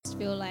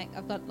feel like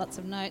I've got lots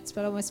of notes,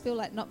 but I almost feel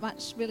like not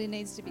much really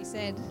needs to be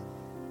said.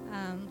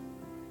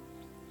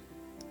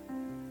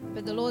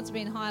 But the Lord's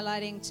been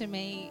highlighting to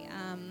me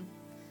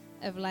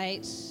of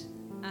late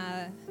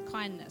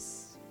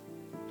kindness.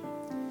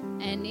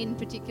 And in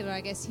particular,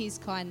 I guess, his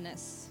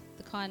kindness,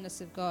 the kindness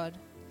of God.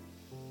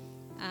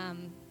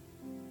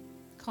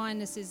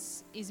 Kindness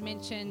is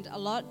mentioned a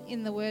lot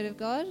in the Word of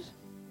God.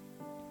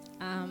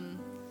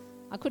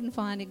 I couldn't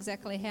find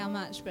exactly how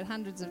much, but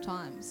hundreds of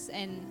times.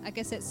 And I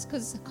guess it's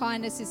because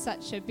kindness is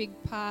such a big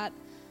part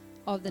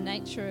of the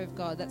nature of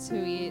God. That's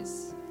who he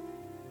is.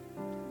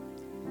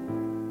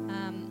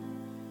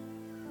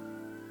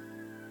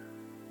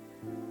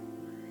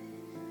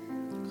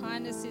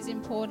 Kindness is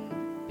important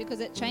because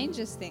it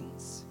changes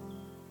things.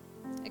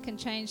 It can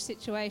change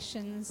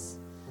situations,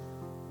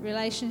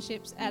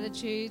 relationships,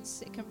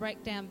 attitudes. It can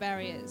break down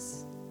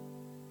barriers.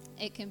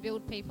 It can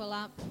build people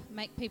up,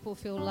 make people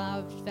feel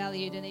loved,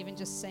 valued, and even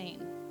just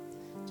seen.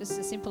 Just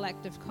a simple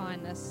act of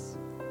kindness.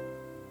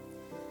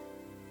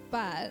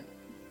 But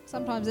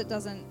sometimes it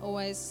doesn't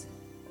always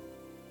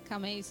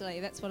come easily.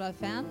 That's what I've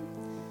found.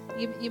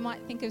 You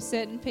might think of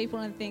certain people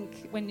and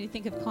think, when you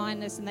think of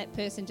kindness, and that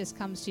person just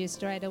comes to you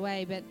straight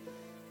away, but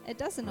it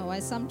doesn't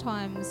always.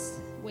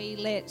 Sometimes we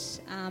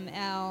let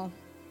our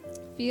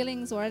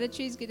feelings or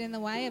attitudes get in the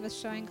way of us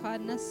showing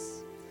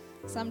kindness.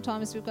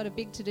 Sometimes we've got a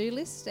big to-do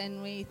list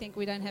and we think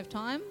we don't have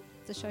time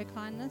to show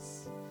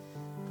kindness.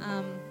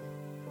 And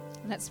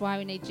that's why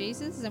we need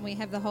Jesus, and we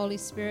have the Holy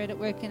Spirit at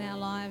work in our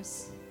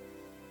lives.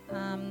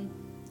 And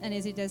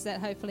as he does that,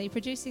 hopefully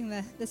producing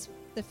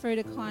the fruit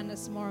of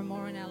kindness more and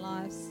more in our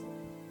lives.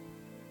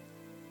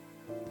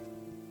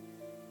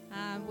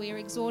 We are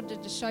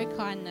exhorted to show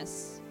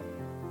kindness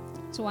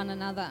to one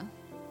another.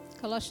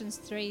 Colossians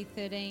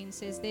 3:13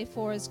 says,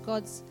 "Therefore, as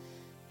God's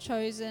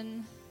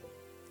chosen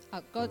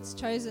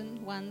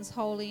ones,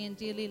 holy and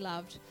dearly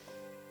loved,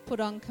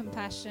 put on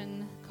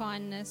compassion,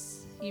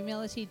 kindness,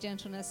 humility,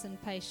 gentleness, and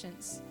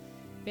patience,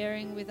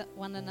 bearing with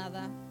one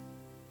another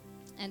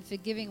and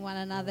forgiving one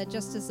another,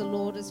 just as the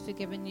Lord has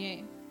forgiven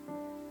you."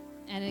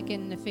 And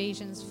again in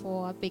Ephesians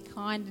 4, "Be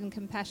kind and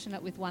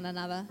compassionate with one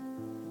another,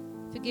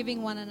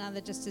 forgiving one another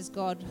just as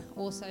God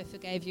also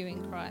forgave you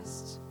in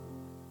Christ."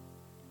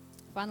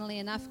 Funnily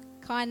enough,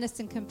 kindness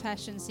and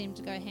compassion seem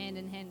to go hand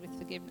in hand with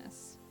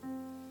forgiveness.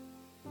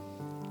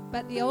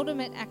 But the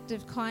ultimate act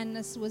of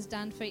kindness was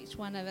done for each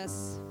one of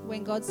us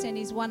when God sent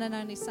his one and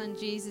only Son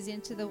Jesus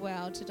into the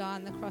world to die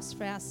on the cross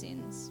for our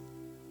sins.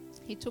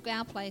 He took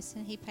our place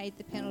and he paid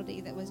the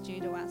penalty that was due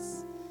to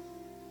us.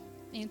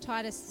 In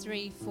Titus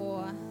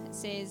 3:4 it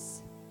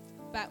says,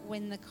 "But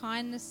when the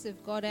kindness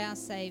of God our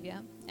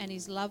Saviour and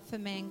his love for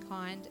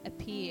mankind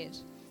appeared,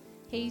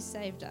 he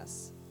saved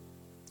us,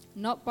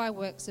 not by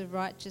works of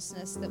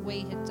righteousness that we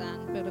had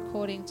done, but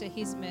according to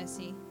his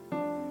mercy."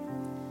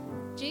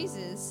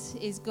 Jesus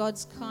is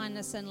God's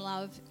kindness and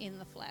love in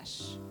the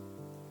flesh.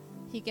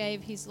 He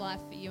gave his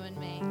life for you and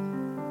me.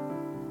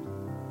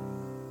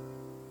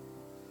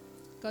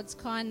 God's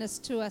kindness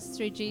to us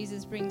through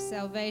Jesus brings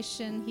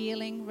salvation,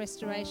 healing,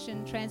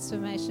 restoration,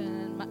 transformation,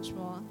 and much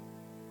more.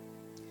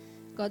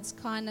 God's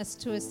kindness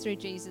to us through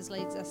Jesus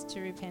leads us to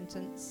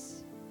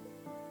repentance.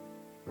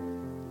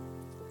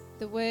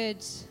 The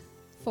word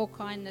for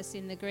kindness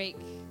in the Greek,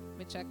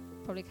 which I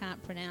probably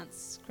can't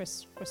pronounce,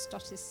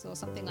 Christotis or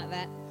something like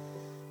that,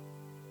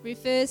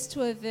 refers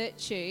to a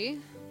virtue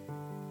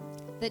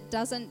that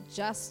doesn't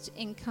just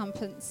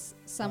encompass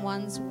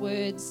someone's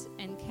words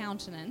and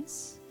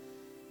countenance,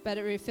 but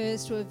it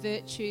refers to a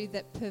virtue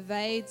that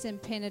pervades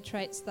and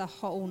penetrates the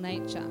whole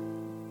nature.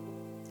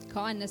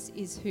 Kindness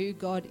is who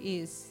God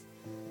is.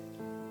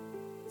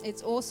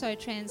 It's also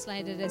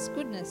translated as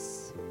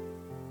goodness.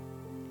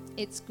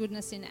 It's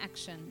goodness in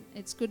action.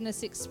 It's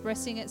goodness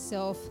expressing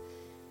itself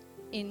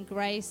in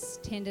grace,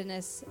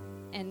 tenderness,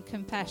 and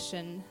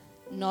compassion,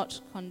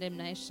 not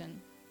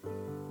condemnation.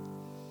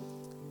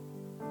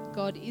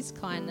 God is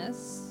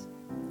kindness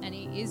and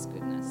he is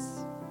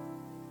goodness.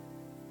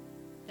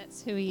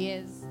 That's who he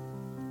is.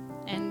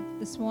 And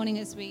this morning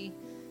as we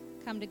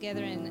come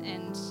together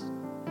and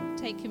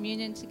take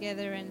communion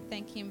together and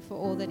thank him for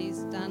all that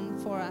he's done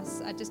for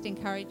us, I just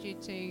encourage you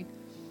to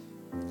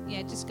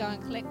just go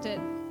and collect it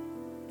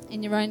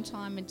in your own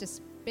time and just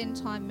spend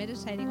time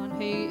meditating on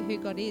who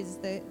God is,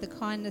 the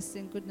kindness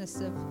and goodness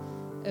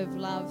of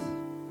love,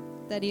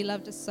 that he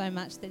loved us so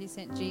much that he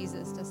sent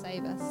Jesus to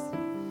save us.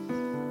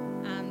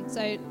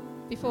 So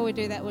before we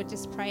do that, we'll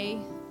just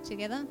pray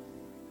together.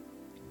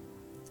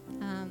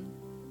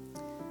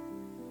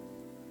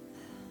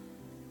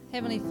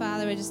 Heavenly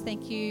Father, I just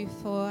thank you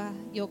for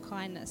your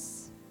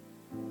kindness.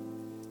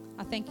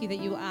 I thank you that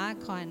you are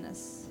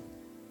kindness.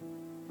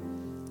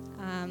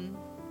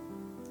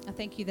 I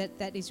thank you that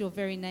that is your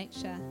very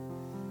nature,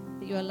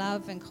 that you are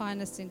love and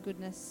kindness and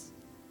goodness.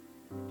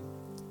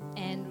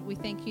 And we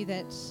thank you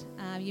that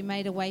you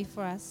made a way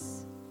for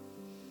us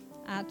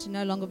to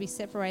no longer be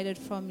separated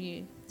from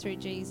you through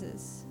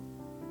Jesus.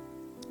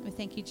 We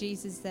thank you,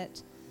 Jesus,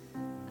 that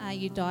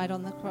you died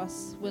on the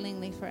cross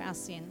willingly for our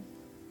sin.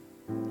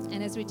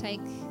 And as we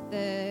take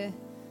the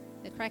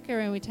the cracker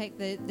and we take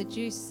the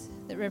juice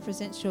that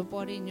represents your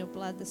body and your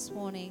blood this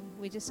morning,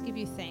 we just give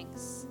you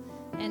thanks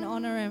and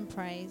honour and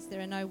praise.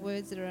 There are no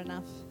words that are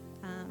enough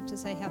to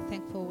say how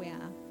thankful we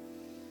are.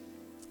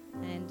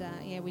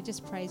 And we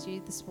just praise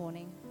you this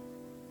morning.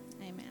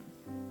 Amen.